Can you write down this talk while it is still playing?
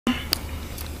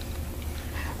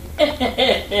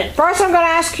First I'm going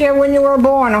to ask you when you were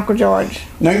born, Uncle George.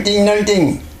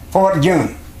 1919, 4th of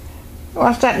June.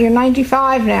 What's that? You're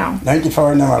 95 now.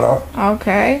 94 now, my lord.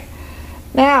 Okay.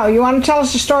 Now, you want to tell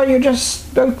us the story you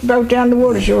just about down the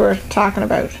woods you were talking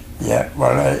about? Yeah,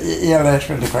 well, yeah, that's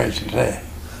what the question say.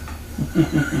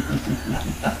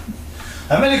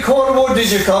 How many quarter wood did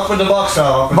you cut with the box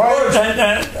saw?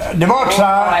 The box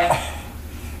saw,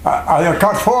 I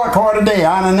cut 4 cord a day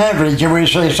on an average. We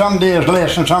say some days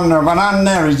less and some more, but on an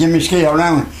average, give me scale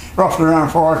roughly around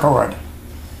 4 cord.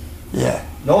 Yeah.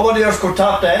 Nobody else could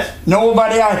top that?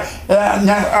 Nobody.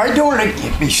 I don't like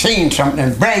to be seeing something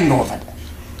and bragging over it.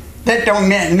 That don't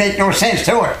make no sense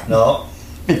to it. No.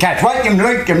 Because what you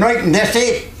like, and that's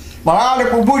it. Well, all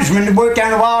the woodsmen that work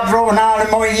down the wardrobe and all in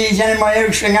my age and in my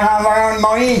house and all around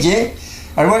my age, eh?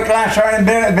 I worked last year in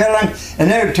building, and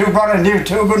there 2 brothers, there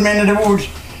 2 good men in the woods.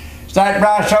 Started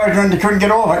brass saws when they couldn't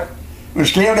get over it. With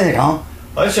scale they come.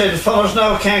 I said the fellas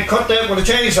now can't cut that with a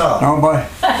chainsaw. No, boy.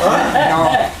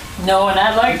 Huh? No,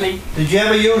 not likely. Did you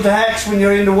ever use the axe when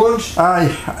you're in the woods?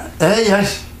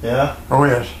 Yes. Yeah? Oh,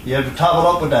 yes. You had to top it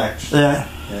up with the axe? Yeah.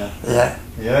 Yeah. Yeah.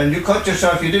 Yeah, and you cut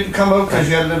yourself, you didn't come out because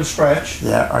you had a little scratch.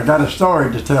 Yeah, I got a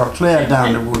story to tell clear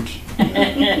down the woods.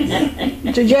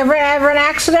 Did you ever have an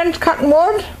accident cutting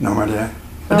wood? No, my dear.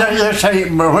 That's how it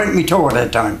hurt me toe at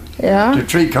that time. Yeah? The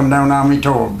tree come down on me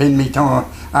toe, bend me toe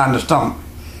on the stump.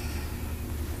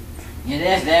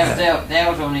 Yeah, that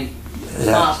was only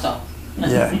small stuff.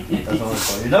 Yeah.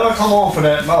 You never come home for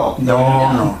that, no?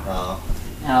 No.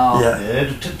 No. Yeah.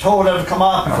 The toe never come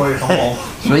off before you come home.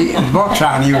 See, the box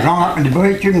on, he was hung up in the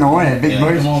bush, you know, a big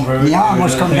bush. He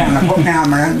almost come down and put my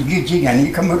arm around the jig and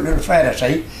he come out a little further,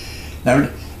 see. Now,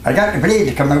 I got the blade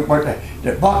to come out, but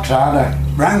the box on, the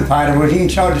round part was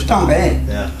inside the stump, eh?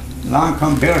 Yeah. Along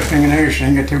come Bill String and Harry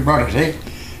String, the 2 brothers, eh?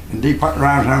 And they put the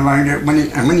rounds around it,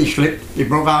 and when he slipped, he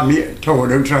broke out me toe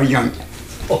out, so young.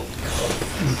 Oh,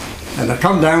 and I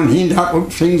come down, he ended up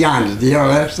with St. John's, the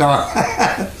other, so.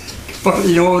 But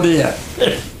you know there.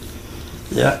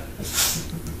 Yeah.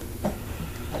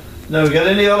 Now, got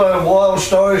any other wild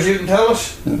stories you can tell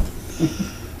us?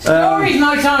 Stories,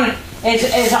 my son, is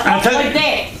like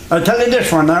that. I'll tell you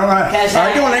this one now.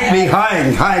 I don't like to be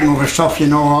hiding over stuff, you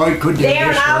know. I could do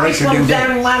this or I could do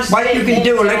that. What you can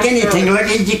do, like anything, like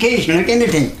education, like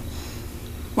anything.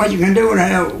 What you can do,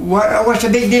 what's the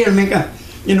big deal? Make a,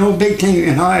 big thing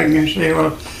and hide and say,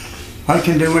 well, I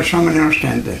can do what someone else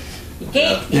can do. You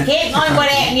can't mind what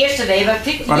happened yesterday, but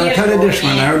 50 years ago. But I'll tell you this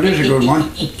one now, this is a good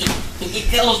one. You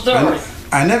tell a story.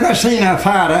 I never seen her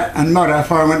father and mother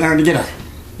before I went down to get her.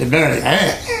 They barely.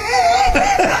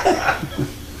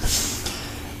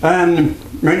 And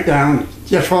went down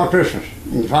just for Christmas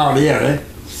in the fall of the year, eh?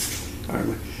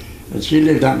 And she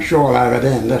lived up in Shore over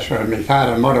then. That's where my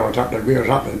father and mother was up there. We was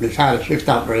up there. My father shifted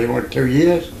up there for 2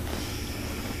 years.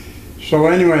 So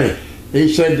anyway,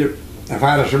 he said, my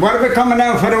father said, what are we coming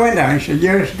down for the winter? He said,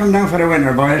 yes, come down for the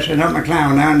winter, boy. I said, up my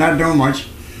clown now, not doing much.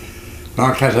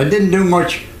 Because I didn't do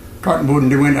much cutting wood in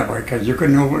the winter, boy, because you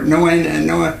couldn't couldn't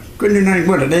do nothing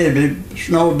with it. There'd be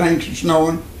snow banks and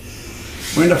snowing.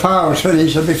 When the fall was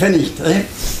finished, it'd be finished, eh?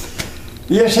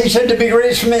 Yes, he said, the big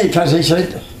race for me, because he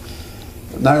said,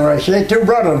 now she had 2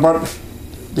 brothers, but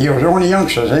they was only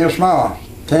youngsters, they were small,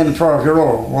 10 and 12 year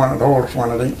old, one of the oldest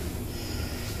one of them.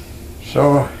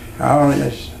 So,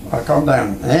 yes. I come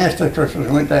down, and after Christmas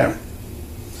I went down.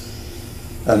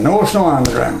 And no snow on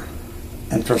the ground.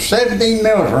 And for 17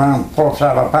 miles around Port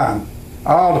Saddle Pond,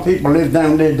 all the people lived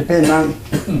down there depending on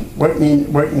working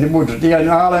in the woods. They had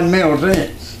all in mills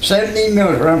there. 17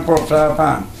 miles around Port Saddle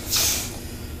Pond.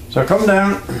 So I come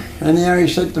down, and he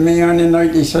said to me on the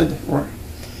night, he said, well,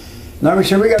 now he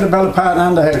said, we got to build a part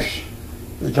on the house.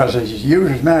 Because his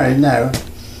youth is married now.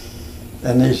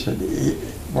 And he said,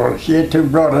 well, she had 2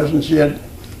 brothers, and she had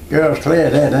girls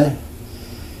cleared that, eh?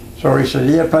 So he said,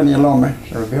 he had plenty of lumber,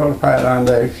 so we built a part on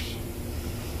the house.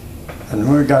 And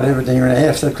we got everything ready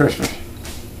after Christmas.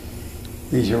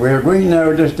 He said, we're going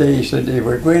now this day, he said,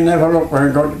 we're going to have a look where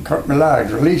I'm going to cut my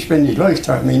logs. At least spend his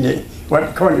lifetime. I mean, what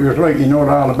the country was like, he knowed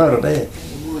all about it, eh?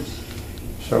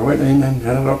 So I went in and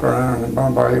had a look around, and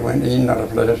Bombay went in another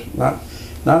place. Not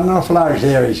enough logs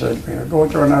there, he said, we'll go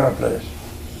to another place.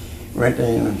 Went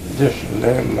in and just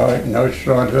little light, no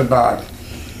side of the bog.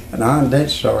 And on that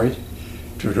side,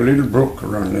 there was a little brook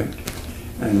around it,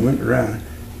 and went around.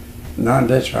 And on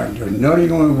that side, there was not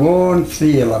even one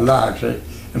field of logs, eh?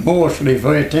 And mostly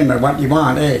for your timber, what you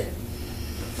want, eh?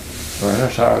 Well,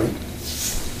 that's how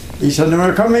he said, now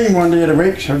we'll come in one day of the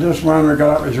week, so this one we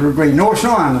got up as we were going, no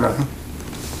snow on the ground.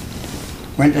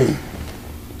 Went in.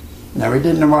 Now we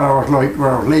didn't know what I was like,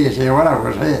 where I was lazy or what I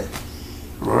was here.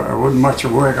 It wasn't much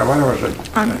of work, what was it?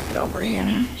 I'm going to over here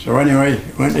now. So anyway,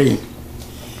 went in.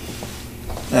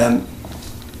 And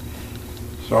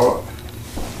so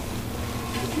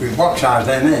we box ours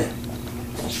then there.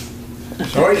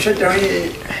 So I said to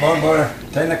me, about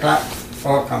 10 o'clock,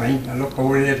 before coming, I looked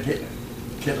over there to get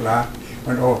kettle on,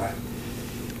 went over.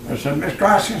 I said, Mr.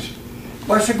 Hoskins,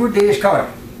 what's a good day's cut?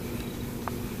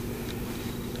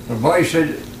 The boy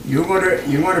said, you're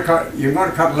gonna cut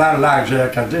a lot of logs there,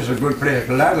 because this is a good place.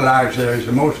 A lot of logs there is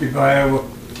the most we buy over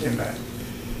timber.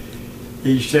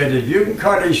 He said, if you can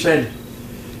cut, he said,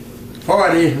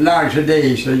 40 logs a day,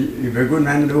 he said, you'll be a good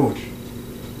man in the woods.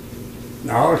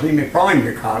 Now, I was in my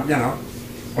primary cut, you know.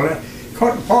 Well,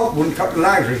 cut the pulp wouldn't cut the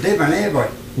logs, it was different anyway,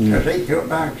 because they cut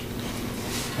logs.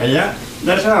 Yeah,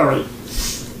 that's all right.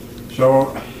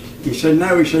 So, he said,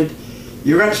 no, he said,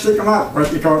 you got to stick them up,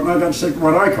 what you cut, I got to stick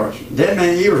what I cut. That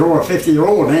man, he was over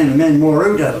 50-year-old then, the man more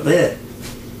out at it there.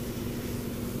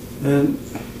 And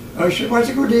I said, what's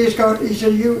a good day's cut? He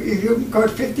said, if you can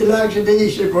cut 50 logs a day, he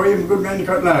said, boy, you're a good man to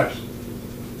cut logs.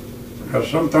 Because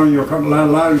sometimes you'll cut a lot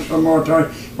of logs, some more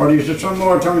times, but he said, some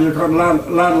more times you cut a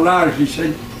lot of logs. He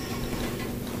said,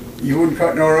 you wouldn't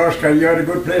cut no else because you had a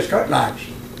good place to cut logs.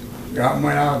 Got them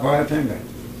went out by the timber.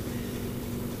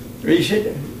 He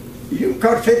said, you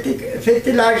cut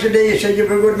 50 logs a day, he said, you're a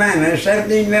good man. There's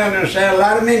 17 men, there's a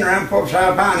lot of men around Pope's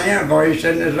High Pond here, boy. He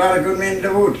said, there's a lot of good men in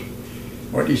the woods.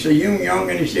 But he said, you young,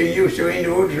 and he said, you used to in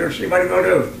the woods, let's see what you're going to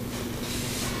do.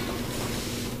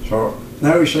 So,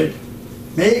 now he said,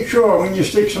 make sure when you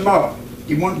stick them up,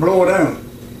 you won't blow down.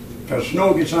 Because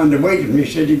snow gets on the weight of him. He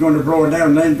said, you're going to blow it down,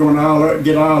 and then going to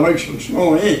get all out some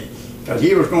snow in. Because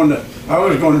I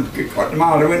was going to cut them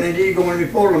all the way, and he's going to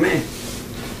pull them in.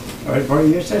 All right, boy,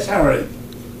 yes, that's all right.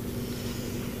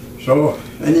 So,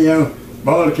 anyhow,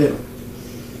 boil the kettle.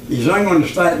 He said, I'm going to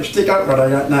start to stick up what I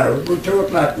got now. It was 2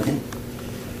 o'clock then.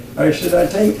 I said, I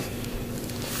think,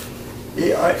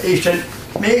 he said,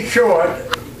 make sure,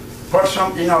 put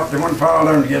something up, they won't fall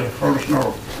down to get it full of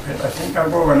snow. I think I'll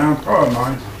go over now and pour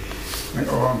mine. Went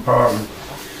over and poured them.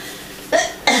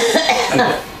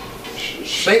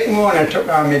 Second one I took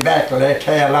on my back till I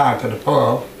tail on to the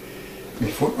pole. My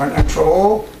foot went up so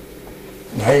old.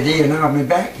 And I didn't have my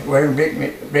back, where it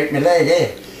break my leg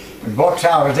there. And box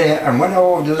I was there, and when I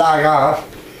hold the log off,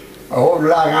 I hold the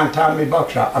log on top of my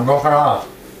box off, and broke it off.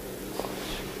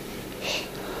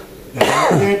 And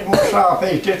I did the most off,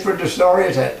 it's just what the story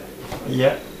is at.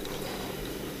 Yeah.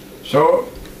 So,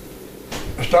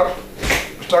 I stuck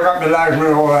up my legs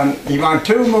with all, and he wanted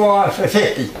 2 more for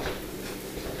 50.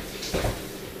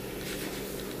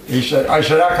 He said, I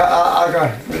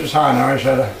got Mrs. Hanna, I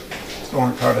said,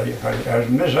 don't cut it. I said,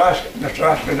 Mr.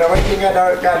 Hoskins, what you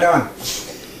got done?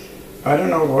 I don't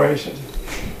know, boy, he said.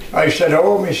 I said,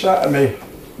 hold me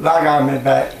log on my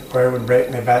back, where it would break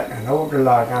my back, and hold the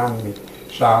log on me,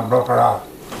 so I broke it off.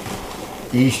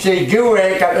 He said, you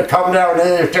ain't got to come down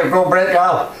there to go break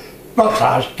off box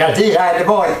house, because he had the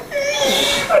boy.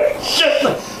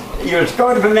 He was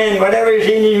going for men, whatever he's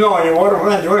in his morning, what a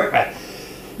man to work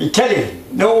with. He tell you,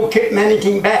 no keep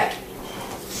anything back.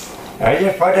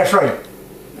 Yes, but that's right.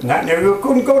 And you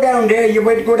couldn't go down there, you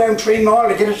had to go down 3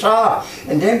 miles to get a saw.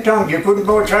 And them times you couldn't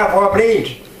go 4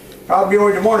 blades. Probably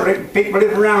only the one, people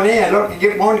live around here, look, you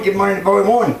get one, give money to buy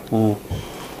one.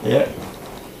 Yeah.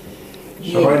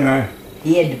 So anyway.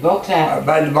 He had the box out.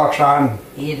 I had the box on.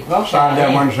 He had the box out.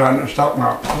 Down one side and stuck them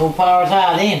up. No powers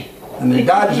out in. And the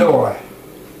dad's over.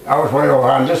 I was way over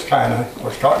on this kind of,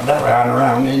 was cutting that way on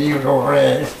around, and he was over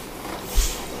there.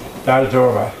 Dad's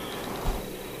over.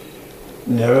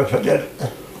 Never forget.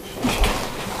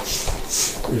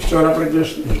 He stood up like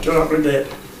this, he stood up like that.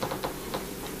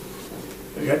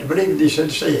 You got to believe it, he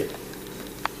said, see it.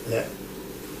 Yeah.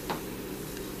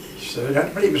 He said, you got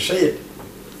to believe it, see it.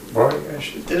 Boy, I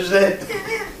said, this is it.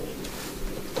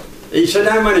 He said,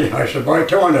 how many? I said, boy,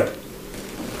 200.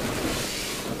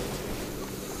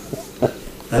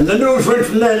 And the news went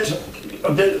from that,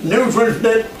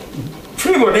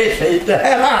 tripled it, the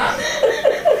hell on.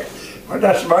 Well,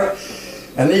 that's right.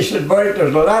 And he said, boy,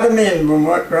 there's a lot of men who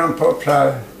work around Pope's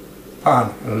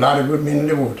Pond, a lot of good men in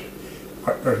the woods.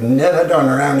 What was never done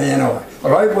around here now.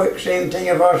 Well, I worked the same thing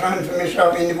if I was hunting for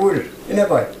myself in the woods, you know,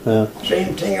 boy. Yeah.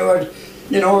 Same thing I was,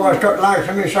 you know, if I was cutting logs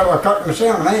for myself, I cut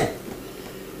myself, man.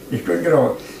 You couldn't get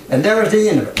over. And that was the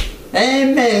end of it.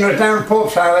 And men was down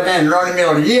Pope's Highway then, running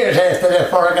mill, years after that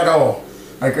before I got home.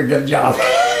 I could get a job.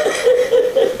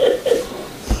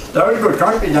 That was good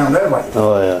country down that way.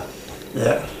 Oh, yeah.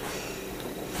 Yeah.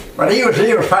 But he was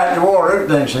fighting the war out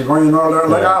then, see, going all there,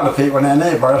 like all the people in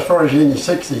there, but as far as he was in his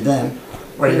 60s then,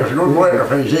 well, he was a good worker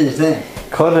for his age then.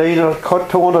 Cut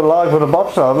 200 logs with a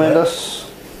box saw, I mean, that's...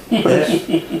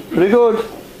 Pretty good.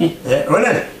 Yeah,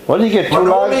 well, Well, you get two what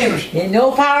logs. names? You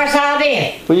no power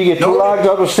sardine. Well, you get two No. logs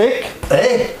out of a stick.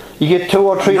 Eh? You get 2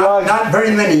 or 3 Not, logs. not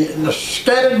very many. The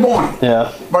scattered one.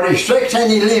 Yeah. But he stretched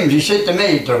any limbs, he said to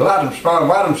me, to let him spoil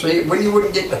bottom, see, when you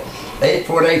wouldn't get the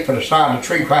 8'8" for the side of the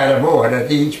tree quite aboard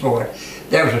at each board,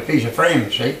 there was a piece of frame,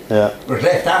 see? Yeah. It was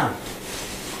left on.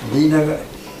 And he never,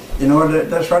 you know,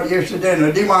 that's what he used to do.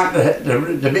 And they want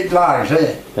the big logs,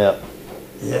 eh? Yeah.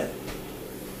 Yeah.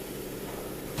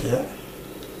 Yeah.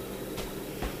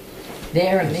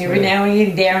 Darren, every now and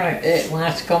again, Darren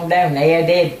wants to come down. They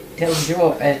did tell a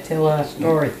joke, tell a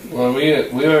story. Well, we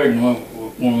heard when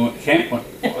we went to camp,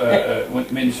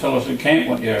 went me and the fellows in camp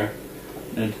one year,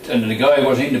 and the guy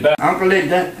was in the back. Uncle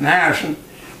lived in Harrison,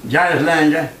 Giles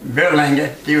Langer, Bill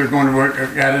Langer, he was going to work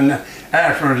out in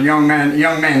Harrison was a young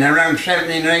man, around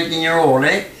 17 or 18 year old,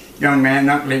 eh? Young man,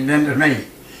 Uncle lived in with me.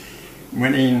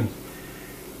 Went in,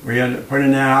 we had to put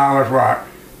in an hour's work.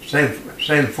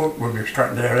 7 foot would be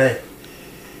cut there, eh?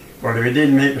 Well, if he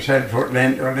didn't make the 7 foot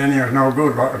length, well then it was no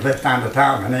good what was left on the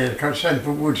top, and he had cut 7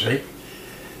 foot wood, see?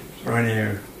 So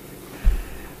anyway,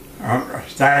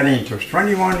 started in, it was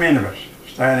 21 men of us,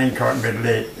 started in cutting a bit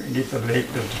late, get to the lake,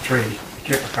 to the tree,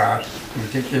 chip across, and we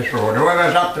take this road. All of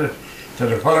us up to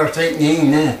the fellows taking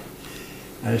in there.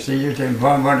 I see you take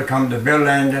one to come to Bill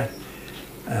Langer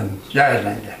and Giles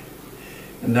Langer.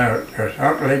 And there's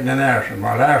Uncle Ligton and Harrison.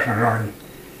 Well, Harrison was only,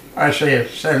 I say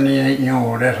it's 78 years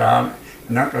old, that's all.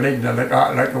 And Uncle Ligton looked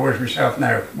like I was myself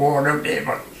now, worn out there,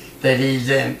 but that he's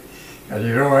in. Because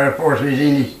he's over, of course,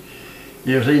 he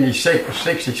was in his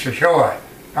 60s for sure,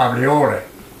 probably older.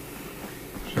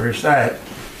 So we started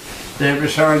there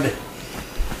beside the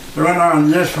went on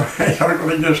just for Uncle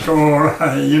Ligton just go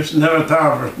over. He used to never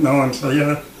talk with no one, so you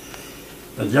know.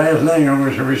 The Giles Langer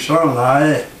was his son-in-law,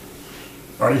 eh?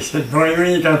 But he said, boy,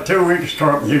 when you got 2 weeks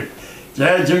cutting, you,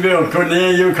 Judge and Bill couldn't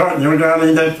hear you cutting, you were down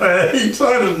in that fire. He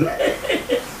said,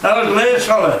 that was the last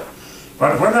fella.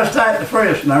 But when I started the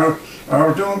first now, I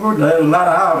was doing good. There was a lot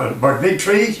of houses, but big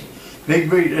trees,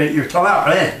 you fell out,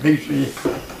 eh? Big trees.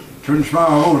 Couldn't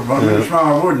small wood, but with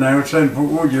small wood now, with 7 foot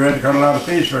wood, you had to cut a lot of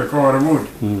pieces for a cord of wood.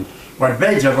 But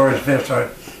beds have always best,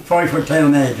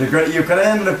 5'10" eggs. You could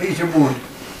handle a piece of wood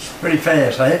pretty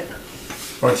fast, eh?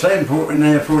 But 7 foot and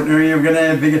 8 foot, you're going to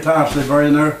have bigger tops, boy,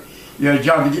 you know. You had a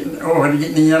job of getting over to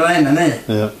getting in your landing, eh?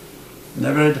 Yeah.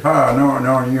 Never had the power,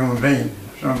 no human being.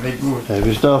 Some big wood.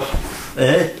 Heavy stuff.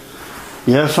 Eh?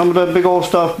 Yeah, some of that big old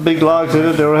stuff, big logs in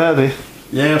it, they were heavy.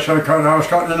 Yeah, so I was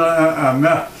cutting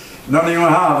not even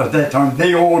hard at that time.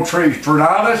 Big old trees,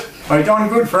 tradadas. I done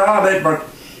good for all that, but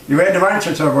you had to watch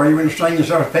yourself or you wouldn't string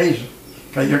yourself pieces.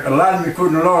 Because a lot of them you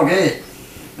couldn't log, eh?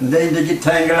 And then they get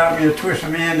tangled up and you twist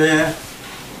them in there.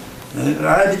 And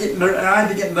I had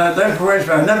to get that voice,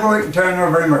 but I never worked in turn over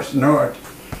very much to know it.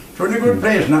 It was a good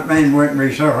place, not mine working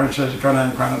myself, I says cut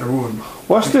in front of the wood.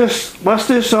 What's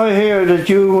this I hear that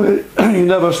you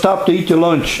never stopped to eat your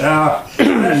lunch?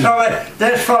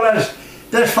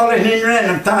 This fella's in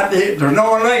random thought there's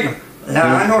no one like him.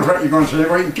 Yeah, I know what you're going to say.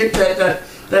 Well, you can keep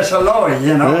that's a lie,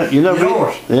 you know. Yeah, you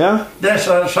never. Yeah. That's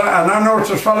and I know it's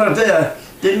a fella there.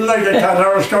 Didn't like it because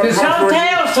I was cutting. There's some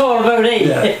tales told about it.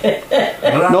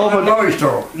 Yeah. No, but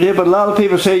yeah, but a lot of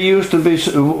people say you used to be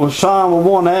saw with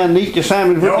one hand and eat your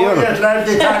sandwich with the other. Yes,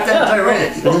 they talk that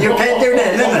way. You can't do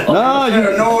that, isn't it? No,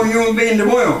 There's no human being in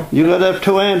the world. You got to have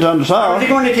 2 hands on the I saw. was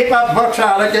going to keep up buck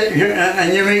salad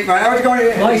and you eat I was going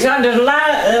to. My son, there's a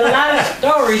lot of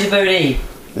stories about it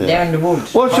down in the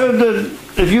woods. Well, so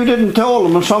if you didn't tell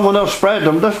them and someone else spread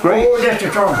them, that's great. Oh, that's the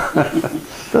trouble.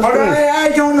 But I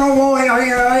don't know why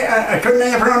I couldn't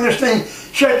ever understand.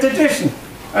 Shut the distance.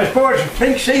 I suppose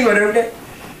Pink Sea would have it.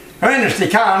 Honestly,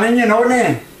 Colin, you know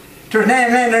then. To his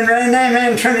name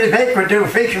and Trinity Bay could do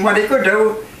fishing what he could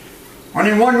do.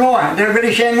 Only one more. They're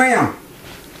really shame around.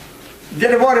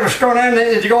 Get a water was going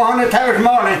in to go 100,000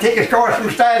 miles and take his course from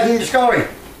stars in the sky.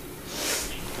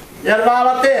 You had it all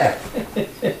up there.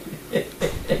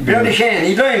 Billy Shane,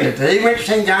 he learned it. He went to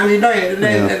St. John, he learned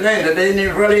it. He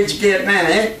was a well-educated man,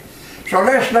 eh? So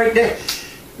that's like that.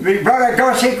 We brought a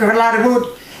gossip with a lot of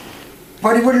wood,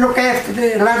 but he wouldn't look after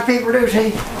it. A lot of people do,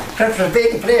 see. That's a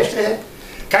vacant place there.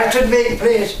 That's a vacant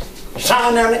place.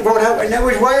 Sign down it, going up, and that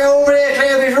was way over there,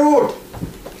 Travis Road.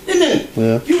 Didn't it?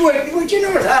 Yeah. You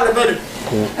know it's all about it.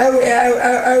 Yeah.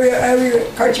 How you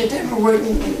cut your temper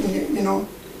working, you know.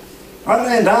 I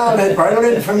learned all that, but I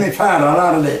learned from my father, a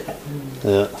lot of that.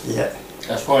 Yeah. Yeah.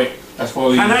 That's why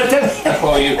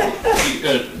you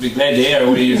be glad to hear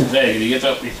what he used to say. He gets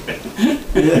up.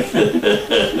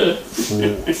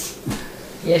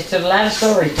 Yes, there's a lot of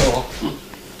stories told.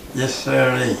 Yes,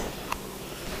 sir.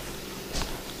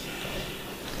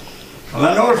 Well,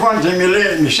 I noticed one thing,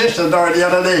 my sister died the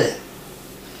other day.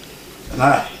 And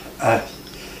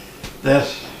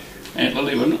that's... Aunt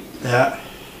Lily, wasn't it? Yeah.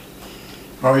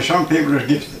 Probably some people are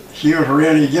gifted. She was a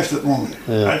really gifted woman.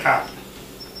 Yeah. Like that.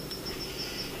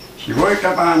 She worked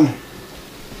up on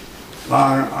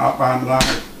long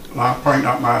point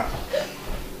up my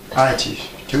ITs,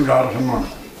 $2 a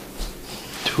month.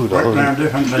 Worked around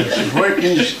different things.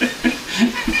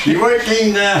 She worked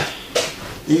in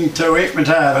into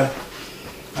Wickmatava.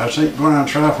 I think going on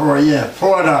 3 or 4 years,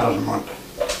 $4 a month.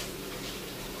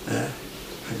 Yeah.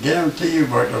 I guarantee you,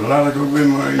 but there's a lot of good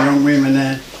women, young women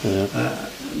there. Yeah.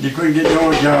 They couldn't get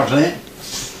no jobs there.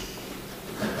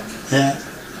 Yeah.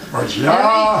 But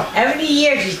yeah. How many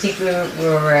years do you think we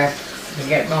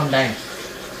get run down?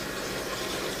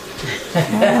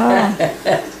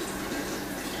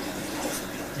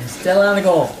 It's still on the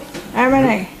go. How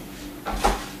many?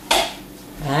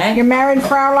 Right? You're married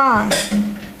for how long?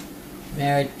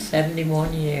 Married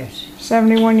 71 years.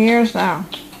 71 years now.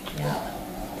 Yeah.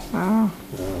 Oh.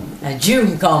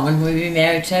 June coming, we'll be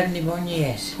married 71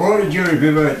 years. 40 June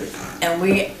be birthday. And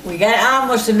we got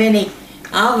almost as many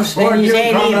as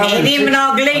June coming up in even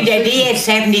Ugly did, he had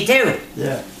 72.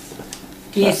 Yeah.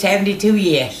 He had 72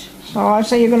 years. So I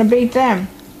say you're going to beat them.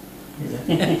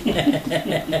 I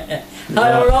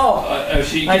don't know.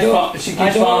 She I don't- gets I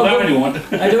don't found know. out anyone.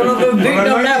 I don't know if we'll beat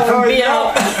them now or beat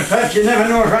up. Perhaps you never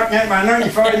know what I'm at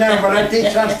 95 now, but I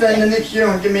think I'm standing next year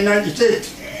and give me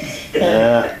 96.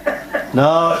 Yeah.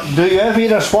 No, do you ever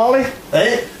eat a swally?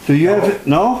 Eh? Do you ever?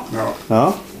 No? No.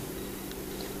 No?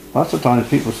 Lots of times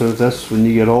people say that's when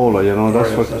you get older, you know, that's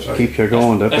yes, what that's right. keeps you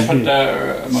going. That's what my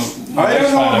I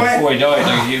don't know, father, mate. before he died,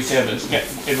 like, he used to have this,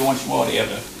 every once in a while he had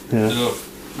a Yeah. little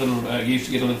he used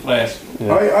to get a little flask.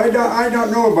 Yeah. I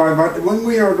don't know about it, but when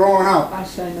we were growing up,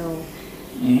 Yes, I know.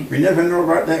 we never know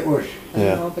what that was. I Yeah.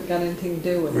 don't know if it got anything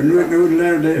to do with We it. knew that.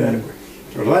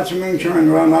 There was lots of moonshine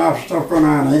and lots of stuff going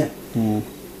on here. Mm.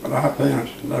 But our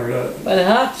parents never, But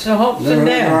ups and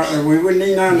downs. we wouldn't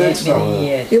need none of that stuff. Many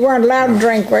years. You weren't allowed to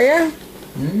drink, were you?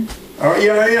 Oh,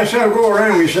 yeah, so go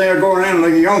around. We say I go around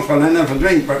like a young fella and never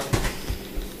drink, but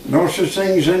no such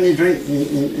thing as any drink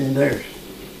in theirs.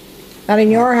 Not in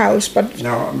your house, but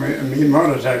No, my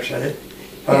mother's house,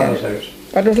 father's house.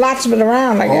 but there's lots of it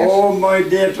around, I guess. Oh, my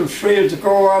dear, it was free as to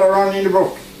go out around in the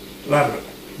book. A lot of it.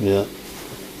 Yeah.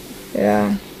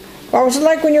 Yeah. What was it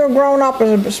like when you were growing up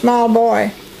as a small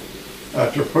boy?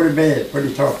 That was pretty bad,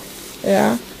 pretty tough.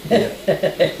 Yeah. Yes.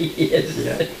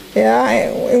 Yeah. Yeah.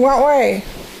 In what way?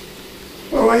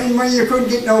 Well, when you couldn't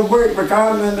get no work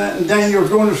because and then you were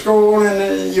going to school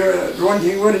and one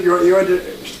thing with it, you had to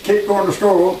keep going to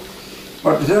school.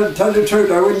 But to tell the truth,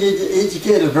 I wouldn't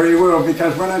educate it very well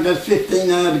because when I got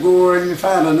 15, I had to go in my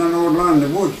father down Old Land, the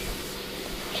woods.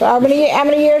 So how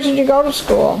many years did you go to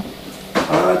school?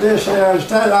 I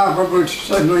started off about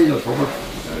 7 years old,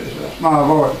 as a small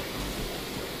boy.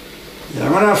 Yeah,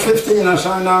 when I was 15, I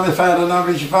signed down my father and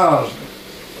Bishop Falls.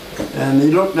 And he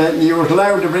looked at me, he was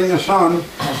allowed to bring a son,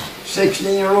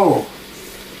 16-year-old.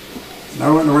 And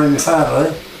I went to bring my father,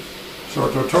 eh? So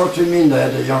to talk to me,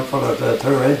 Dad, the young fellow there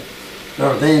too, eh?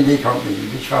 That was the D&D company,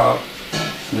 Bishop Falls.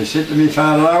 And they said to me,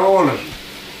 Father, how old is he?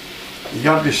 He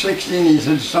got to be 16, he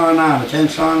said, sign on, I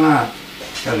can't sign on.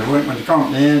 Because I went with the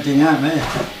company, anything happened there.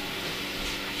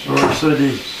 So he said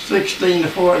he's 16 to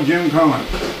 4 June coming.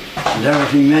 And that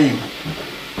was his name.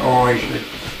 Oh, he said,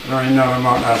 there's only another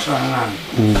month I signed on.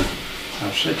 I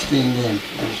was 16 then,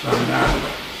 I signed on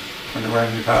when I went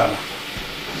with my father.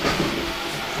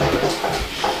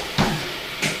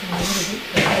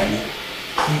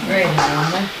 Great,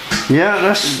 aren't Yeah,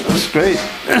 that's great.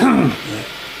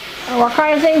 What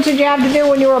kind of things did you have to do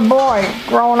when you were a boy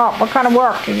growing up? What kind of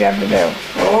work did you have to do?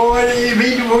 Oh, you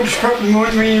beat the woods cutting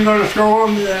wood when you go to school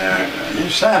in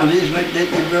Saturdays, like that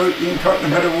you go out and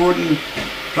cutting a bit of wood and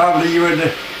probably you had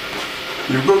to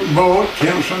go to the boat,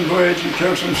 kill some birds and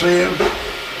kill some seals.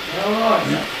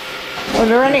 Yeah. Was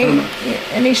there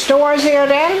any stores here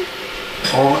then?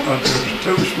 Oh,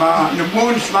 there was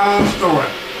one small store.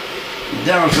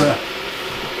 There was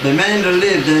the man that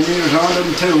lived in, he was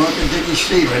 102, I could get his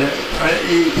Stephen.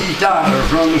 His daughter was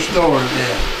from the store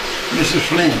there, Mrs.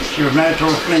 Flint. She was married to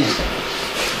Flint.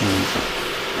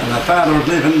 And my father was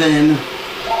living then,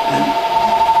 and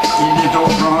he lived over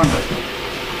 100.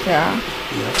 Yeah.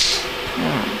 Yeah.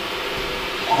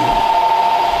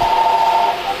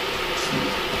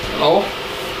 Hello?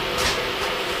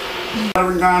 I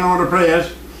haven't gone over the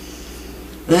prayers,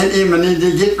 then him and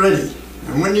they get ready.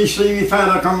 And when they see me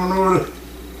father coming over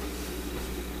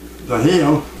the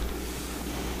hill,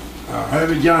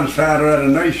 Herbie John's father had a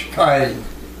nice cow.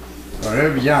 Well,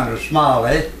 Herbie John was small,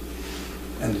 eh?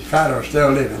 and his father was still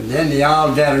living. Then they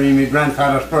all gathered in my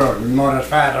grandfather's parlour, my mother's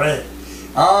father, eh?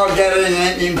 All gathered in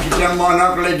and him to tell my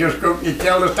uncle, they just go, you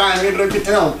tell the time, he'd look at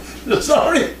tell him.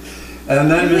 Sorry.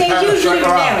 And then my father usually took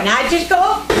her now, off. and I just go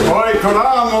up. Boy, could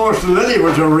almost, Lily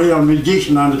was a real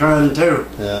magician on the trail too.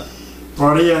 Yeah.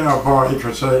 But yeah, oh boy, he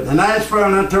could say it. And that's for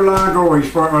not too long ago, he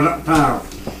spoke was up town.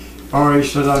 Oh, he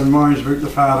said, I minds about the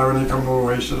father when he come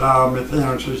over. He said, oh, my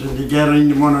parents, he said, you gathering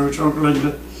the money with Uncle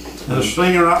Igna. And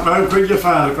sing her up, how could your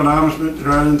father could almost make the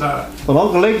right entire. Well,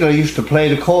 Uncle Igna used to play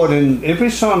the accordion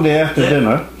every Sunday after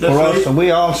dinner for us, and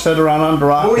we all sat around on the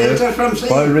rock yes, that's what I'm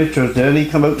saying. while Richard was there. He'd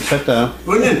come out and sit down.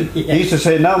 Wouldn't it? He used to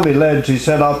say, now me lads, he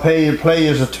said, I'll pay you, play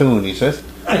you as a tune, he said.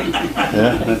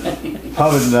 Yeah.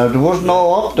 Probably, there was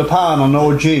no up the pan or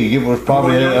no G. It was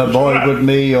probably a boy with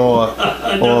me or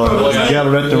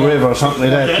Gather at the river or something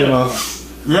like that, you know.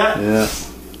 Yeah. Yeah.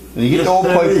 And you get the old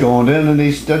pipe going then, and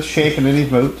he's still shaking in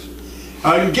his mouth.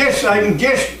 I can guess, my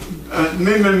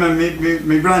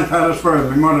grandfather's father,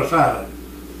 my mother's father.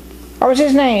 What was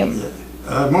his name?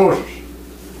 Moses.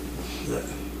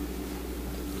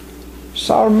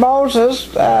 So Moses,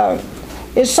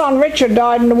 his son Richard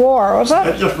died in the war, was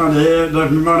That's it? just my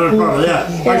mother's brother, yeah.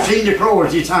 I seen the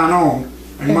clothes he's on home,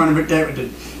 and one of it there with the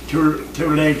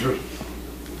two legs was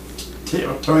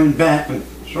turned back and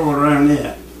sewed around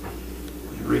there.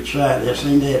 Reach side, I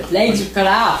seen that. Legs were cut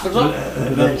off, was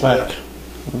it?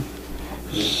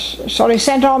 So they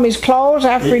sent home his clothes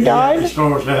after he died? His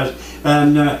clothes, yes.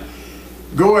 And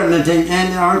Gordon, I think,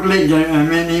 and Uncle Igna, I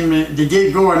mean, they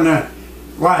gave Gordon a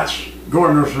watch.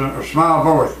 Gordon was a small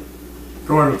boy.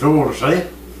 Gordon was the oldest, eh?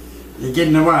 They gave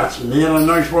him a watch, and he had a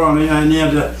nice one, and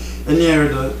the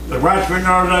watch went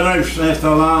over that house after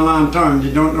a long, long time.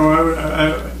 They don't know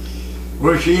how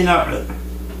where she ended up at.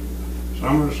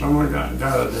 Someone got it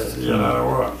there, you know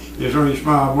what. He was only a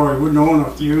small boy, he wouldn't know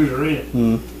enough to use her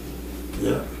either.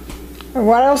 Yeah.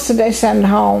 What else did they send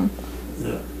home?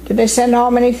 Yeah. Did they send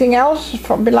home anything else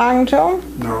belonging to him?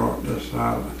 No, that's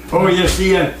not. Oh, yes,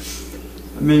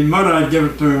 my mother had given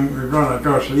it to him, my brother, of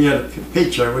course, he had a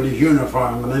picture with his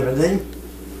uniform and everything.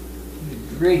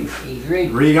 He's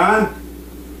rig. Rig on?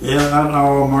 Yeah, that's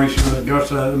all my son. Gus,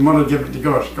 the mother gave it to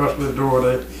Gus. Gus with the door,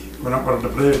 they went up with the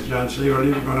plate, John, see what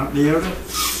he was going up the other.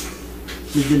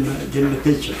 She gave him the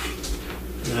picture.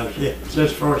 Yeah,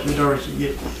 just before she died, she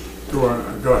gave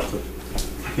Gus the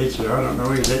picture. I don't know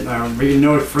where he's now. Big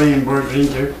nose frame works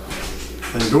into.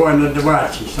 And going at the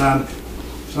watch, he son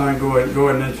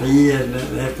going in for years, and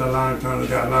after a long time they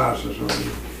got lost or something.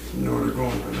 You know they're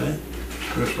going for that.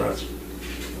 This watch.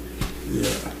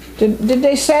 Yeah. Did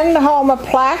they send home a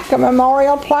plaque, a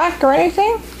memorial plaque or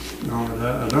anything? No,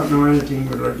 I don't know anything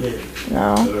like that.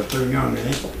 No. I was too young,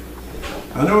 eh?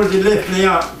 I know they lifted me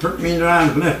up, took me in the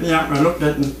arms, lifted me up, and I looked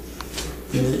at them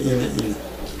in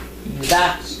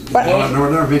That's. But, no,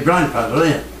 that was my grandfather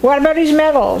there. what about his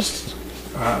medals?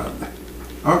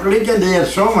 Uncle Lincoln, he had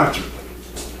so much.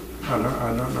 I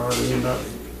don't know what he ended up.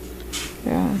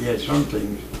 Yeah. He had some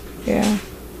things. Yeah.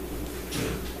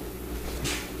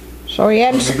 So he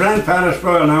had. My grandfather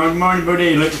spoiled. Now, I'm mind about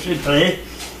it, like I said today.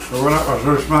 But when I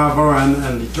was a small boy,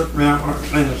 and he took me out, I was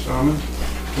playing a song,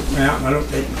 took me out, and I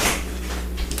looked at him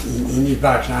in his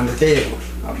box on the table.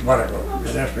 Whatever.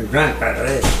 That's my grandfather,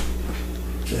 eh?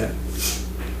 Yeah.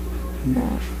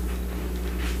 Yeah.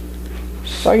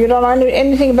 So you don't know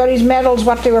anything about his medals,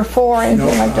 what they were for, or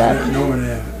anything like that? No,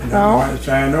 no.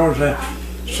 So I know that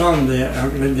some there,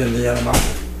 Uncle Lincoln, they had them up.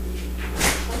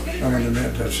 Some of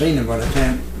them, I've seen them, but I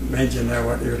can't mention now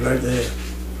what they was like there.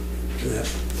 Yeah.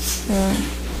 Yeah.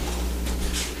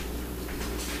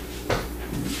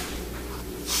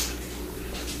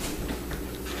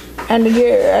 And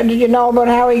did you know about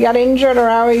how he got injured or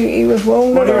how he was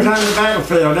wounded? Well, he was on the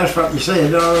battlefield, that's what you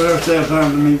said. Oh, that's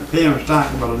my parents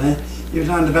talking about it, eh? He was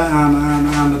on the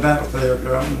battlefield,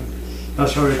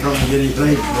 that's how he come and get his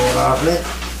legs there off it.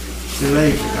 His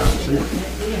legs were gone, see?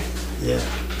 Yeah.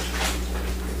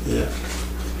 Yeah.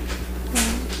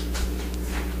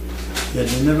 Yeah,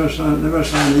 they never saw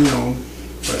me home,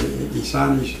 but he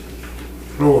saw his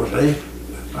clothes, eh?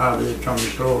 How they had come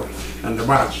his clothes, and the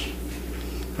watch.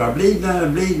 So I believe that,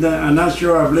 I'm not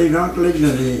sure, I believe Uncle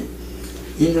Igna,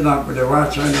 he ended up with a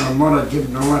watch. I know my mother gave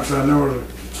him a watch. I know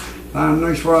I'm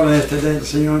nice while after that to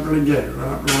see Uncle Igna.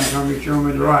 One time he showed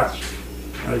me the watch.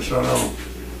 I said, oh,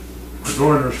 the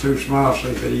Gordon was too small so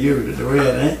he could have used it to wear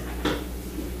it, eh?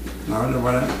 No, I don't know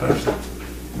what I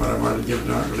wanted to give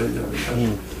to Uncle Igna because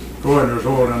Gordon was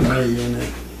older than me and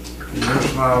he was a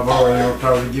small boy, you know,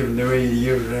 probably give him the way to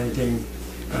use it or anything.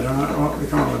 I don't know what we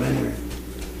call it anyway.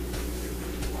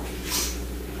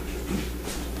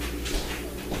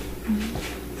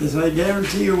 As I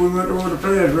guarantee you, we went over the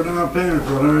prayers with our parents,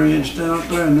 but I ain't stand up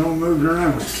there, no moving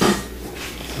around.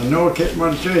 I know I kept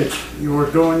my church. You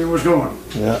was going, you was going.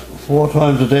 Yeah, 4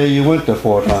 times a day you went there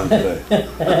 4 times a day.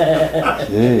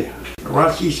 Yeah.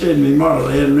 What she said, my mother,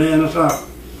 they had ran us up.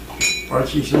 What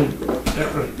she said,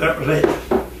 that was it.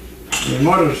 My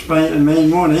mother spent the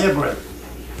main money everywhere.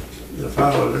 The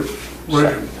father was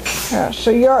working. Yeah,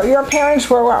 so your parents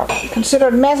were what,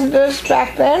 considered Methodists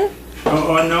back then?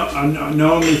 Oh,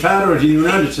 no, my father was a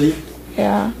United.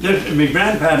 Yeah. This is my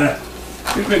grandfather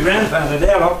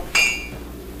there.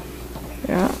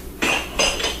 Yeah.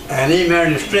 And he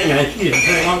married a stringer. He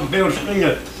wanted to build a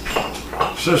stringer.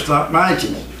 Sister up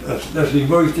Mikey. That's his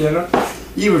voice there.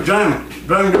 He was drowned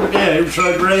up there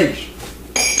outside the rags.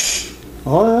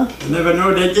 Oh yeah? You never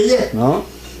know that, did you? No.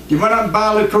 He went up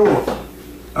Barley Cove.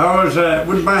 I was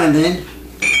Woodbine then.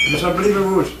 Yes, I believe it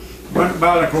was. Went to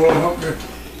Barley Cove up there.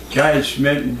 Guy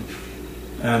Smith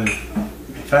and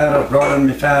my father brought in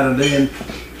my father there and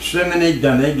swimming he'd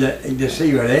done the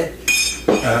Seward, eh?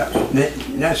 That's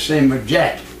the same with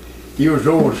Jack. He was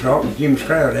old, so Jim's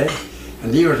crowd, eh?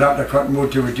 And he was up there cutting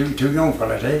wood to two young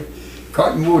fellas, eh?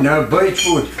 Cutting wood, now birch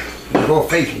wood, and go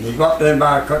fishing. He got there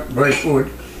by cutting birch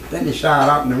wood, then he started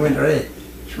up in the winter, eh?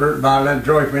 Squirt by that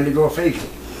dry when they go fishing.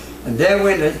 And that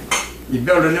winter, he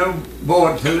built a new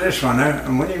boat to this one, eh?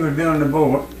 And when he was building the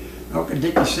boat, Uncle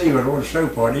Dickie Seward, old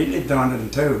Soaport, he lived under them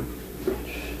too,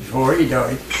 before he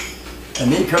died.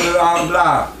 And he come out of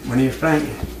life when he was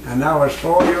planking. And I was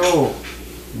 4-year-old.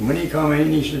 And when he come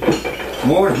in, he said,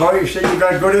 Moore's boy, he said, you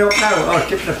got to go up now. I'll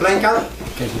keep the plank out.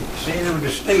 Because you see, there was the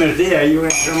steamers there, you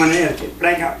went someone there, keep the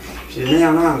plank out. He said,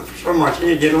 now, no, so much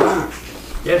here, get along.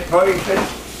 Yes, boy,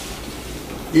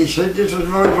 he said, this is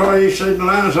my boy, he said,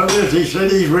 Lance of this, he said,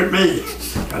 he's with me.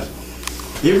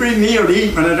 Every meal to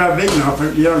eat when I got big enough,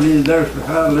 you don't need a dose, but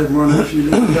I lived one house, you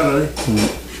lived together.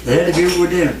 They had to be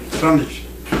with them, Sundays.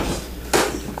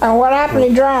 And what happened?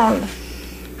 He drowned.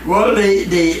 Well, he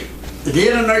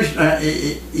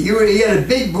had a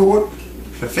big boat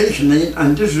for fishing in,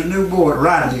 and this is a new boat,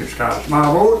 riding used car, a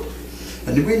small boat,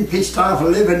 and the wind pitched off a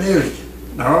living near it.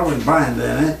 Now I was buying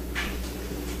then, eh?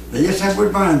 They used to have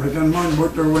wood buying, but then one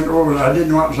boat went over. I didn't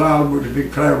know what was all about the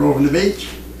big crowd over on the beach.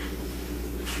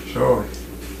 So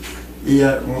he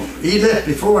left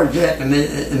before Jack and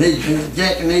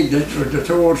Jack and he was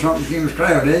told something Jim's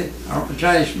crowd, eh? Uncle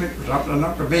Jay Smith was up there, and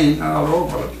Uncle Ben all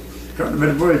over it, cutting a bit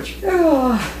of bridge.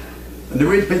 Oh. And the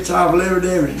wind pitched off a little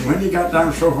there, and when he got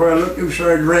down so far, I looked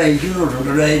outside the rags, you know what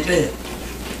the rags there.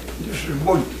 This is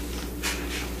wood.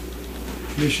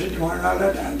 He said, well, I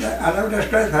know that's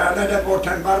great, I let that boat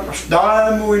turn bottom,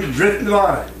 storm wind, drifting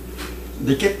water. And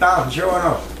they kicked off and showing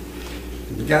off.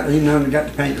 And they got in and got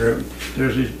the paint room. There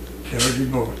was his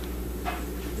boat.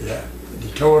 Yeah, he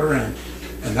towed her in.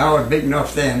 And I was big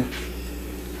enough then.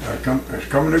 I was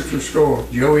coming out from school.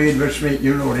 Joey Edward Smith,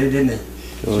 you know, didn't he?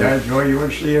 He said, Joey, you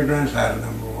want to see your grandfather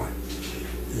number 1?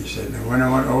 He said, now when I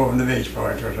went over in the beach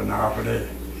part, it was an awful day.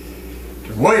 It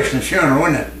was worse than funeral,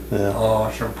 wasn't it? Yeah. Oh,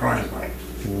 so crying like.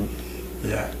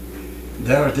 Yeah.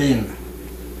 That was the end.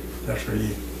 That's what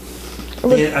he.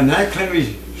 And that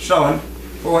Clem's son,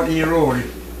 14-year-old,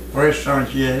 first son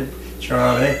she had,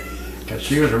 Charlie, because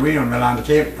she was a wheelmill on the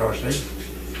Cape Coast, see?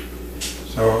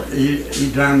 So he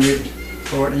drowned with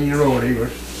 14-year-old he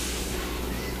was.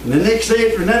 And the next day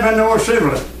it was never no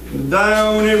similar.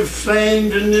 Down every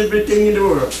flames and everything in the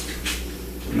world.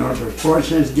 You know, it was 4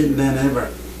 cents getting down there,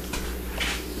 but.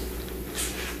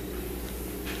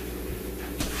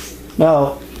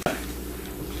 Now,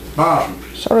 Boston.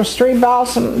 So there's 3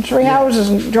 balsam, 3 houses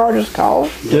in George's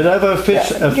Cove. did ever fit?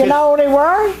 Do you know who they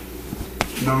were?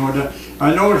 No,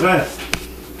 I know that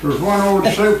there was one old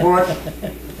Soaport.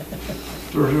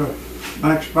 There was a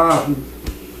Max Boston.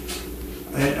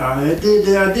 I did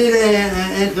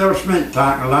endorsement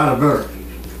talk a lot of birds,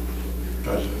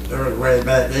 because they was way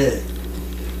back there.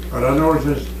 But I know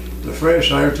that the first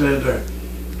house had,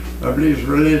 I believe it's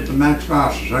related to Max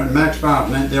Boston. So Max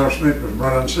Boston and Dale Smith was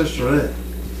brother and sister there.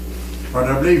 But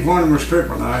I believe one was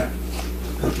crippled.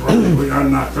 We are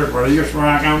not crippled. He used to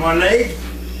walk on one leg.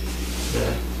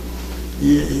 Yeah.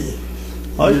 He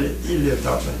lived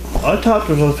up there. I thought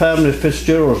there was a family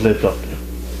Fitzgerald lived up there.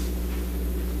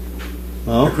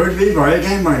 No? It could be, but I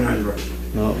can't mind anybody.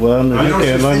 No, well, I know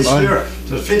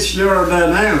there's Fitzgerald there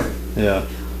now. Yeah.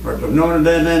 But there's no one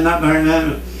there then, not like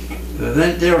that.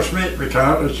 Then Dale Smith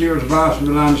retired, and she was Boston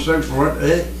belonged to Soaport,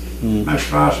 eh? Max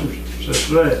Boston's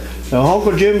sister there. Now,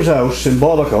 Uncle Jim's house in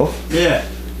Bollicove, Yeah.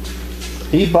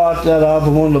 he bought that out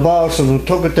from one of the Boston and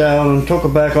took it down and took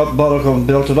it back up Bollicove and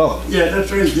built it up. Yeah,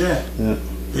 that's right, yeah. Yeah.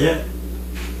 Yeah.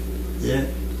 Yeah.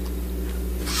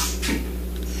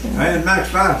 I had Max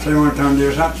Fox, I went down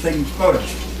there, up things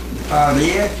spuds. All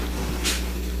year.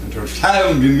 And there was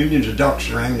thousands of millions of ducks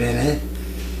around in it.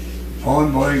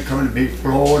 One boy coming to be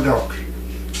floor ducks.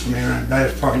 Come here and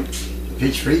Bell's Point.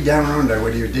 Pitch free down around there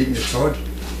where he was digging the spuds.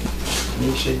 And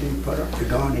he said, he put up the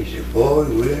gun. He said, boy,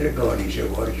 where the gun? He said,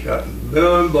 what a shot.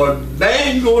 Boom, but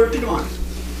bang goes the gun.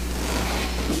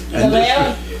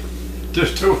 And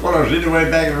just two fellows in the way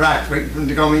back of the rack waiting for them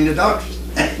to come in the ducks.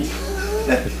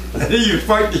 And he was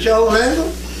fighting the shovel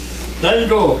handle. Then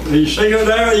go. And he's singing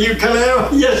there, you come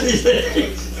out? Yes, he said.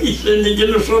 He said, they give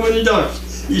us so many ducks.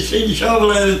 You see the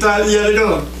shovel handle, thought he had a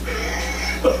gun.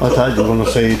 I thought you were going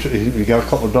to say you got a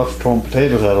couple of ducks throwing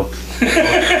potatoes at him.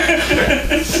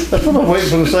 That's what I'm waiting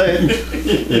for to say.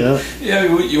 Yeah. Yeah,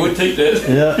 you would think that.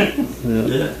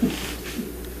 Yeah.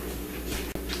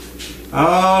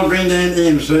 Oh, Greenland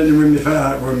Ames sitting with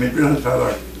my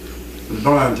grandfather was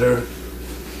born to.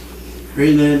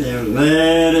 Greenland Ames,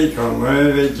 there they come,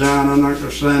 with John and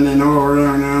Uncle Sandy and over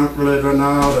and Uncle Edward and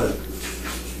all that.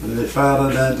 And my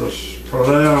father then just pull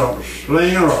her up,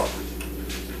 sling her up.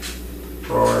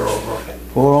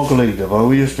 Poor Uncle Edward, well,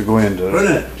 we used to go in there.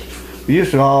 Wouldn't it? We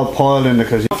used to all pile in there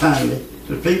because Family,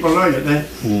 the people like it then.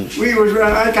 We was,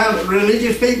 I call it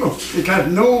religious people,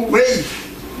 because no way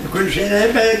you couldn't say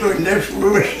that bad good in this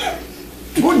world.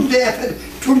 Wouldn't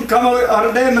come out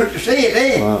of them to say it,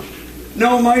 eh? Wow.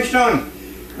 No, my son.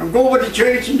 I'm going to the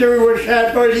church and do what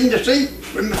sad boys in the seat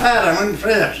with my father when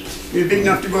first. He was big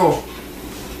enough to go.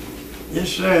 Yes,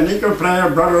 sir, Nico Player,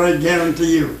 brother, I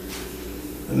guarantee you.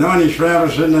 And none of his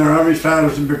fathers sitting there, all his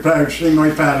fathers would be proud to see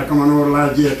my father coming over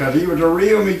last year, because he was a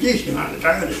real magician on the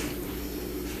card.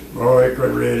 Boy, he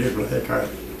could really play a card.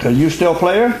 Are you still a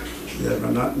player? Yeah,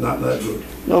 but not that good.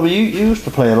 No, but you used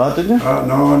to play a lot, didn't you?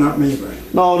 No, not me, boy.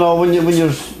 No, when you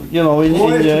know, I used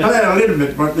to play a little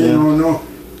bit, but you know,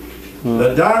 no.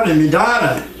 The daughter, my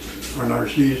daughter,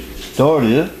 she's... Dorothy,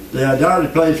 yeah? Yeah,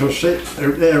 Dorothy played for 6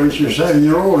 out there when she was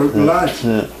 7-year-old out the lights.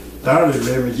 Yeah. Dorothy was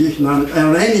a magician on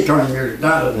any kind of music,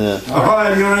 Dorothy. Yeah.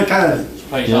 Oh, you're on a card.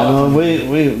 Yeah, no,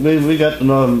 we got to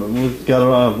know, we got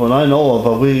around, well, I know of,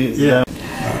 but we... Yeah.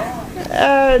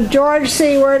 George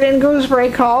Seward in Gooseberry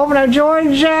Cove. Now,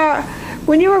 George,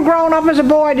 when you were growing up as a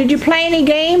boy, did you play any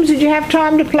games? Did you have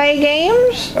time to play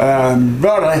games?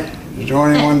 Brother was the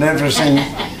only one that ever seen.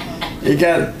 He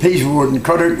got a piece of wood and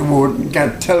cut out the wood and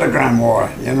got a telegram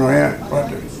wire, you know, yeah.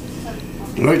 But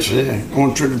the lights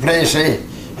going through the place, eh?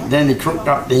 And then he crooked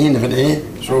up the end of it, eh?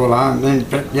 So long, and then he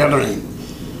put the other end.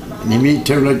 And he made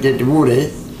two like get the wood, eh?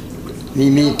 He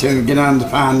made two get on the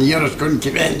fan, the others couldn't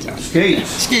keep in. So. Skates.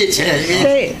 Skates,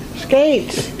 yeah.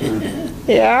 Skates.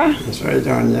 Yeah? That's right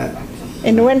on, yeah.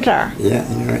 In the winter? Yeah,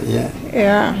 yeah.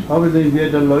 Yeah. Obviously, we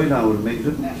had the light out with me,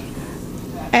 didn't we?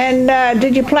 And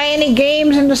did you play any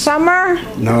games in the summer?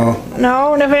 No.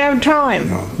 No, never had time?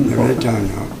 No, never had time,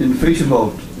 no. In the fishing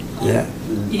boat? Yeah.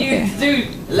 You do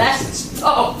last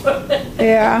stop.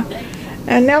 Yeah.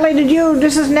 And Nellie,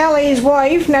 this is Nellie's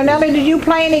wife. Now, Nellie, did you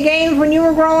play any games when you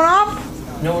were growing up?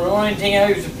 No, the only thing I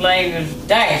used to play was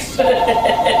darts.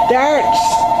 Darts.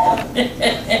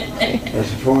 That's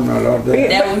the phone I love that.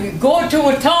 Now, we go to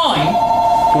a time.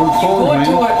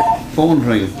 Phone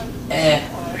ring.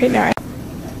 Pretty nice.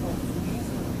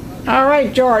 All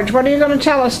right, George, what are you going to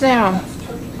tell us now?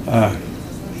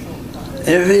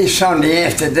 Every Sunday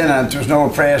after dinner, there was no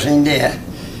prayers in there,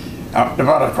 up the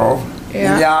Obadiah Cove,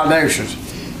 in the old houses.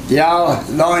 They all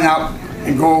line up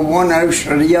and go one house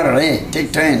or the other, eh?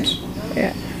 Take turns.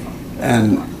 Yeah.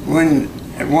 And when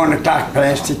at 1 o'clock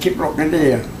passed, they keep looking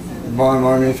there. Boy,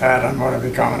 my father and mother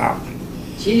be coming up.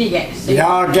 They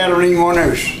all gather in one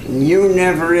house. And you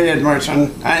never read, my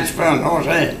son, hands full, no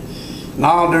say. And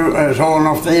all do is all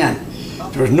enough then.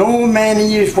 There was no man in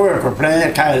his work or play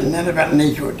a card, none of it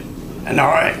he could. And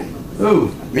all right.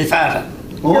 Who? My father.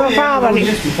 Your father.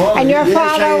 And your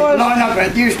father was... Line up,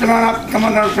 it used to line up, come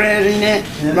under prayers in there,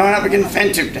 line up against the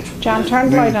fence out there. John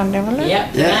turned light on there, wasn't it?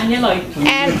 Yep, yeah. And your light.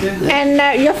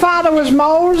 And your father was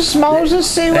Moses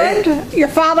Seward? Your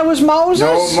father was Moses?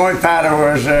 No, my father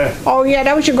was... oh yeah,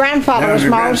 that was your grandfather, was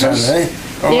Moses.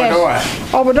 Obadiah.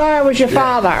 Yes. Obadiah was your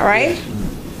father, right?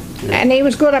 Yeah. And he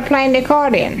was good at playing the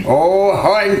accordion. Oh,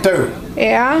 I am too.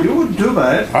 Yeah? You wouldn't do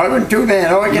bad. I wouldn't do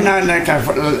bad. I can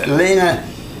Lena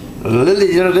Lily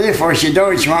the other day before she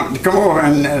died, she wanted to come over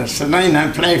and sit down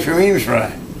and play a few hymns for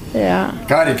her. Yeah.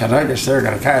 God, because I guess they're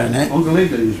got a card in it. Uncle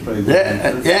Edward used to play.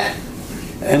 Yeah.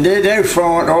 And they do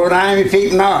from it all the time,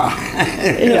 people now.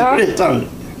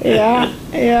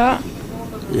 Yeah.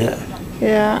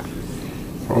 Yeah.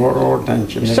 All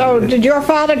attention. So, did your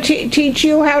father teach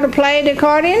you how to play the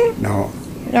accordion? No.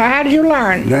 No, how did you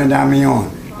learn? Learned on my own.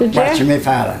 Did you? Watching my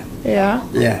father. Yeah.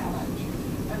 Yeah.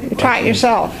 You taught it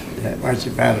yourself. Yeah, what's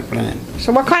your father playing?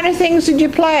 So what kind of things did you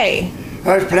play?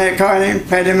 I was playing accordion,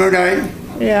 played the mood organ,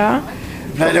 Yeah.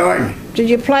 played the organ. Did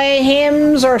you play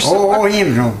hymns or something? Oh,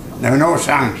 hymns, no. There were no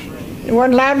songs. You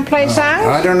weren't allowed to play songs?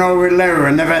 I don't know, we never,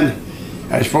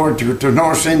 I suppose to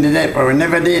no sin to that, but we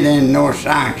never did any no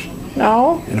songs.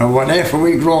 No? You know, whatever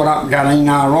we growed up got in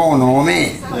our own home,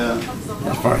 eh? Yeah.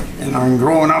 That's what, you know, and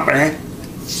growing up, eh?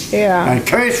 Yeah. And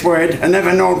curse word, I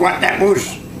never know what that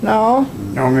was. No?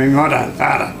 No, my mother and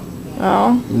father.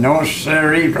 No? No,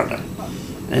 sirree, brother.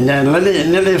 And then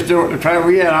Lily's doing the prayer,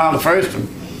 we had all the first one.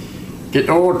 Get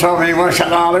the old Tommy, wash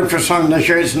it all out for Sunday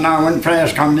shirts, and now when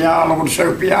prayers come, they all over the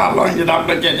soapy, all lined it up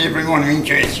like that, every one in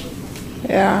church.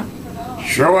 Yeah.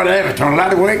 Sure, whatever. Done a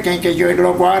lot of work, can't get you a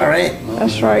little water, eh?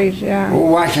 That's right, yeah.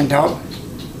 Oh, washing tub.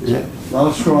 Yeah.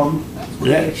 Well, scrum.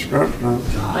 Yeah, scrub. No.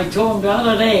 I told him the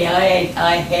other day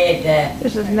I had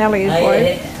This is Nellie's I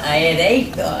boy. had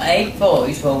eight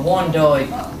boys. Well, one died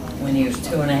when he was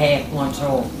 2.5 months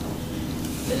old.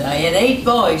 But I had 8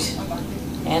 boys,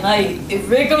 and if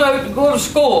they come out to go to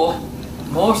school,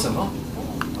 most of them,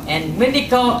 and when they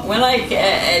go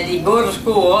to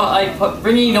school, I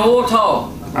bring in the old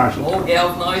tub, old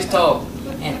girl, nice tub,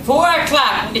 and 4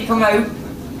 o'clock when they come out,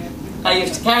 I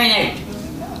used to carry them out.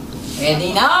 And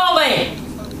in all day.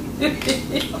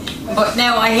 But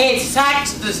now I had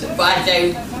sacks to wash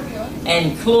out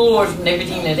and clothes and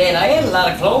everything like that. I had a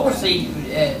lot of clothes, see,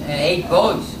 8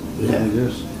 boys. Yeah,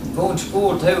 yes. Going to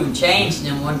school too and changing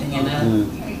and one thing and another.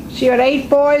 So you had 8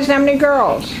 boys and how many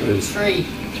girls? 3.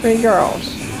 3 girls.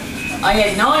 I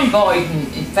had 9 boys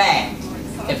in fact.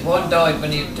 Because one died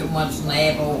when he was 2 months and a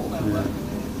half old.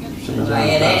 I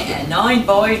had 9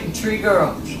 boys and 3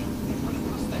 girls.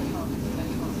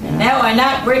 And now I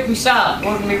not break me solid,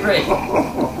 wouldn't be break.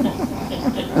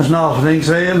 That's an awful thing to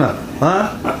say, isn't it?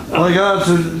 Huh? My God,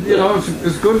 you know,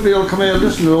 it's good to be able to come out and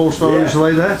listen to old stories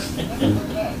like that.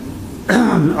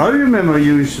 I remember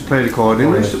you used to play the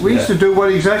accordion. We used to do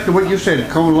exactly what you said,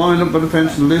 come and line up by the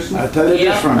fence and listen. I'll tell you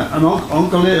this one. And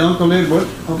Uncle Ed, what?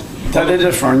 Tell you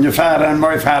this one, your father and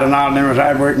my father and all them was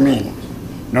hard working men.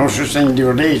 No such thing to do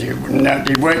with these.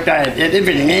 They worked out, did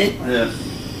everything, eh? Yeah.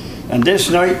 And this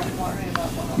night,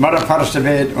 Mother put us to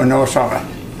bed with no supper.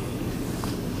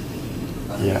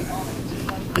 Yeah.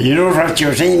 You know what you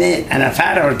were seeing, eh? And her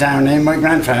father was down there, my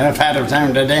grandfather, her father was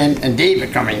down there then, and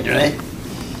David coming today.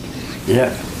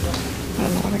 Yeah.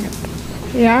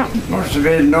 Yeah. Most of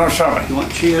it, no supper. You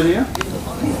want cheer here?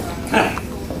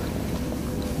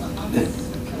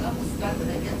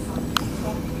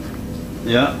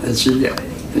 Yeah. And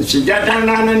she got down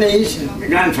on her knees, my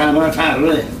grandfather, my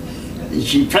father, and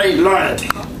she prayed Lord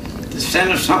to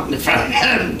send us something to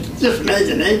find. Just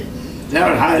imagine, eh? That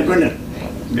was hard, wasn't it?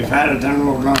 My father down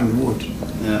over on the woods.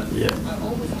 Yeah.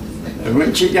 Yeah. And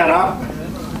when she got up,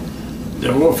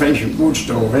 the old-fashioned wood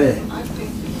stove, eh?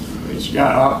 When she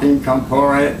got up, in come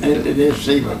pour into this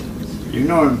seaward. You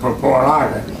know him for pour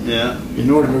lager. Yeah. You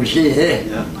know the she, eh?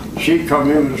 Yeah. She come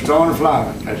in with a stone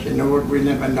flour, because you know what we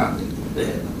never done. Yeah.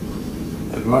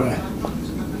 And Mother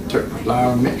took the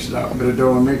flour, mixed it up, a bit of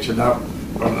dough, mixed it up,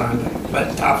 put it on the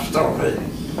flat top stove, eh?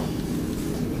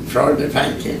 Fried the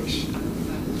pancakes.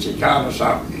 She called us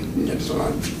up and get us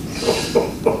lunch.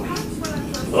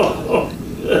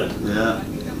 Yeah.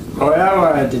 Oh,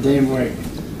 how did the damn work?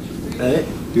 Eh?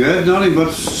 You had nothing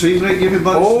but seemed like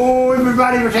everybody. Oh,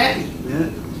 everybody was happy. Yeah.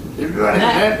 Everybody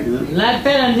was happy. Not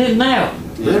better than this now.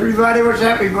 Everybody was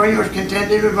happy, boy, was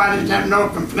content, everybody was having no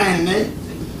complaining, eh?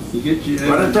 You get your.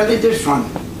 But I'll tell you this one.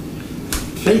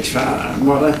 Thanks for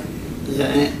Mother.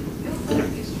 Yeah.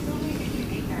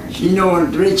 She know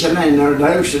Rachel and her the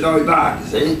house that I bought,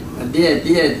 see? And they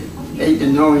had 8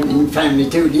 and 9 in family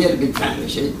too, they had a big family,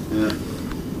 see? Yeah.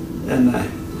 And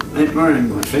Aunt Miriam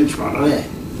was French mother there.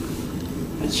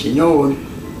 And she knowed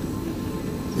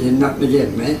they had nothing to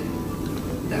give me.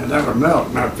 Now that was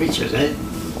milk, not fishes, eh?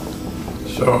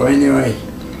 So anyway,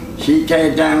 she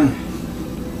carried down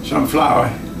some flour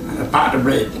and a pot of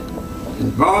bread.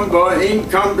 And boy, in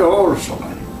come the whole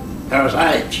story. That was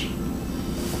H.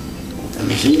 And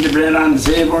we seen the bread on the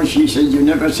table, and she said, you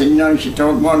never seen none, she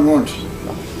told one once.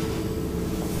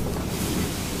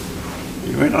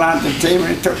 He went along to the table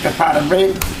and took the pot of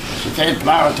bread, she carried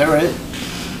flour to it,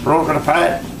 broke it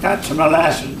apart, got some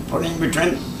molasses, put in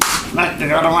between, smacked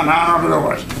the other one out of the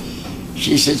doors.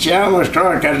 She said she almost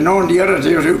cried, because knowing the others,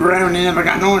 they was out around, they never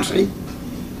got no one, see?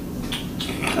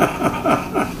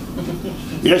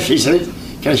 Yes, she said,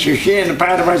 because she was sharing the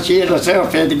part of what she had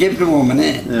herself, had to give the woman,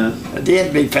 eh? Yeah. But they had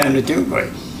a big family too,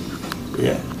 boy.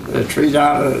 Yeah, the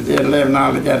 $3, they had 11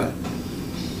 all together.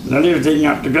 And I lived digging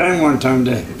up the ground one time,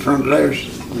 the front of the house.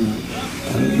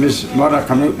 And Miss Mother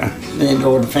come out and leaned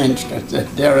over the fence,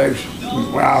 because their house,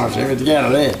 wow, they were together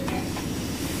there.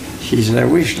 She said, I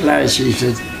wish, lad, she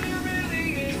said,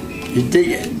 you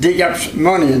dig up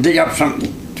money and dig up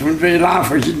something. It wouldn't be long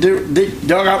for you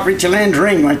dug up Richard Lynn's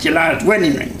ring, like your last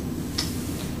wedding ring.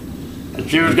 And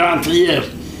she was gone for years.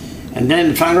 And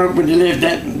then found out when you lived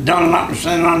at Dunlop and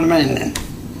standing on the main then.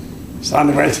 So on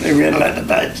the way through, we had to let the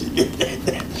back.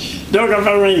 Dug up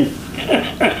a ring.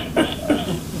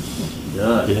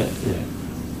 Yeah. Yeah.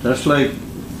 That's like,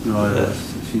 no,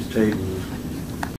 she's taking